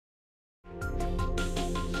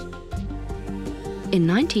In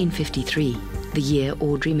 1953, the year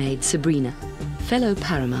Audrey made Sabrina, fellow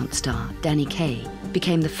Paramount star Danny Kaye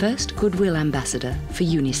became the first Goodwill Ambassador for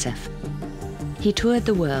UNICEF. He toured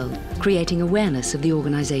the world, creating awareness of the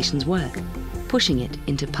organization's work, pushing it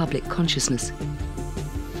into public consciousness.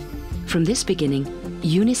 From this beginning,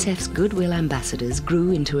 UNICEF's Goodwill Ambassadors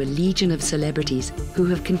grew into a legion of celebrities who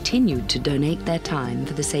have continued to donate their time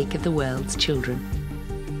for the sake of the world's children.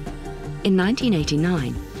 In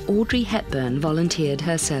 1989, Audrey Hepburn volunteered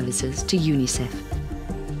her services to UNICEF.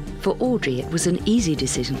 For Audrey, it was an easy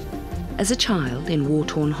decision. As a child in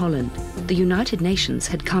war-torn Holland, the United Nations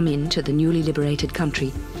had come into the newly liberated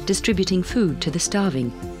country, distributing food to the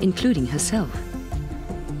starving, including herself.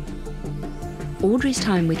 Audrey's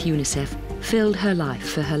time with UNICEF filled her life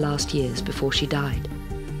for her last years before she died.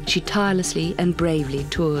 She tirelessly and bravely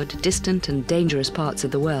toured distant and dangerous parts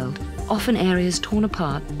of the world, often areas torn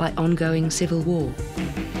apart by ongoing civil war.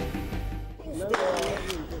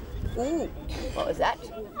 Ooh, what was that?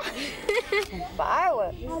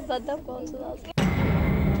 Fireworks.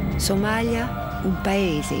 Somalia, un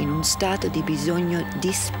paese in un stato di bisogno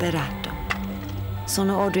disperato.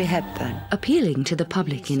 Sono Audrey Hepburn. Appealing to the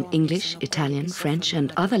public in English, Italian, French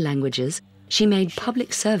and other languages, she made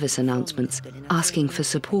public service announcements asking for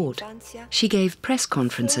support. She gave press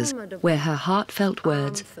conferences where her heartfelt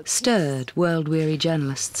words stirred world-weary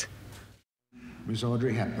journalists. Miss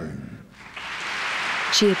Audrey Hepburn.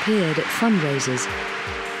 She appeared at fundraisers,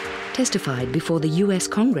 testified before the US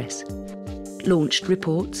Congress, launched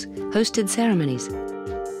reports, hosted ceremonies,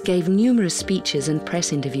 gave numerous speeches and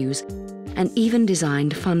press interviews, and even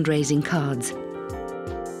designed fundraising cards.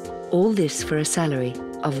 All this for a salary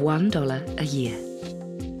of $1 a year.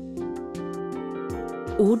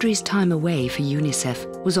 Audrey's time away for UNICEF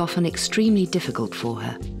was often extremely difficult for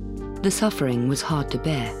her. The suffering was hard to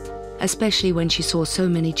bear, especially when she saw so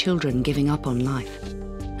many children giving up on life,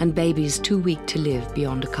 and babies too weak to live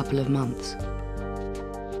beyond a couple of months.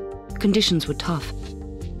 Conditions were tough.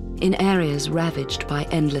 In areas ravaged by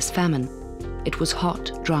endless famine, it was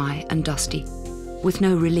hot, dry and dusty, with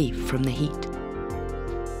no relief from the heat.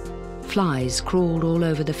 Flies crawled all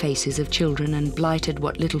over the faces of children and blighted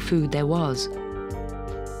what little food there was.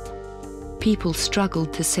 People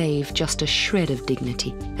struggled to save just a shred of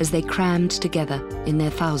dignity as they crammed together in their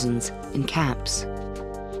thousands in camps.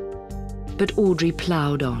 But Audrey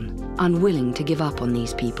ploughed on, unwilling to give up on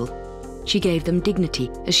these people. She gave them dignity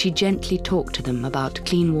as she gently talked to them about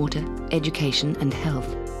clean water, education and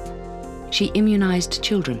health. She immunized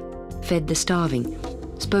children, fed the starving,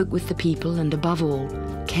 spoke with the people and above all,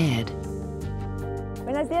 cared.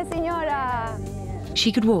 Buenos días, señora.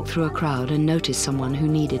 She could walk through a crowd and notice someone who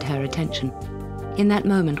needed her attention. In that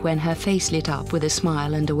moment when her face lit up with a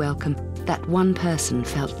smile and a welcome, that one person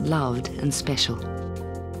felt loved and special.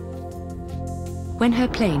 When her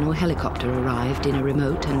plane or helicopter arrived in a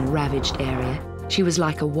remote and ravaged area, she was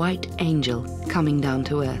like a white angel coming down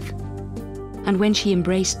to earth. And when she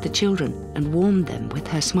embraced the children and warmed them with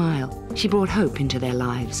her smile, she brought hope into their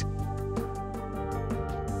lives.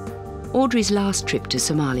 Audrey's last trip to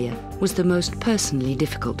Somalia was the most personally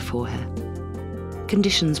difficult for her.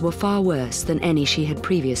 Conditions were far worse than any she had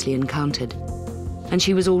previously encountered, and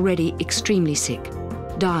she was already extremely sick,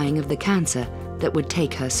 dying of the cancer that would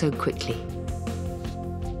take her so quickly.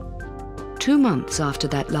 2 months after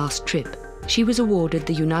that last trip, she was awarded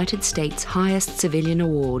the United States' highest civilian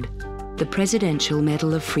award, the Presidential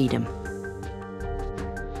Medal of Freedom.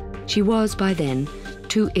 She was, by then,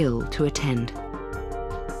 too ill to attend.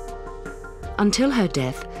 Until her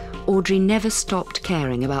death, Audrey never stopped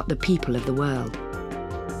caring about the people of the world.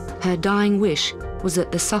 Her dying wish was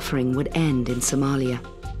that the suffering would end in Somalia.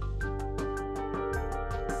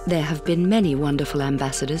 There have been many wonderful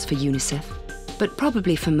ambassadors for UNICEF, but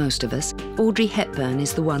probably for most of us, Audrey Hepburn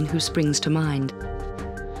is the one who springs to mind.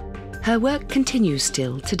 Her work continues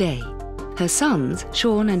still today. Her sons,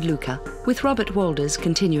 Sean and Luca, with Robert Walder's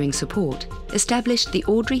continuing support, established the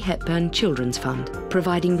Audrey Hepburn Children's Fund,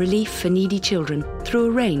 providing relief for needy children through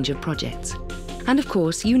a range of projects. And of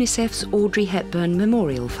course, UNICEF's Audrey Hepburn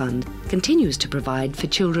Memorial Fund continues to provide for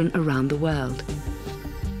children around the world.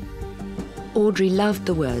 Audrey loved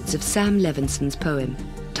the words of Sam Levinson's poem,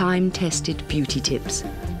 Time-Tested Beauty Tips.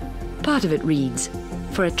 Part of it reads,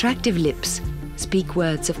 "For attractive lips, speak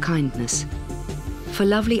words of kindness. For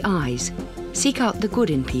lovely eyes, seek out the good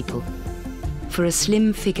in people. For a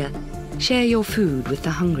slim figure, share your food with the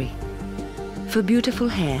hungry. For beautiful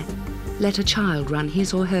hair, let a child run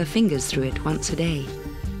his or her fingers through it once a day.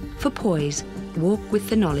 For poise, walk with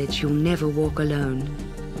the knowledge you'll never walk alone.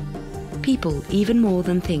 People, even more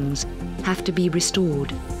than things, have to be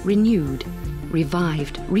restored, renewed,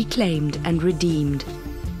 revived, reclaimed, and redeemed.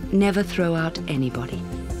 Never throw out anybody.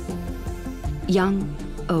 Young,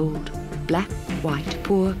 old, black, white,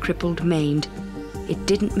 poor, crippled, maimed, it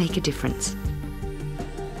didn't make a difference.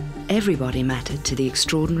 Everybody mattered to the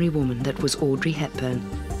extraordinary woman that was Audrey Hepburn.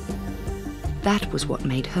 That was what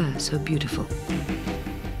made her so beautiful.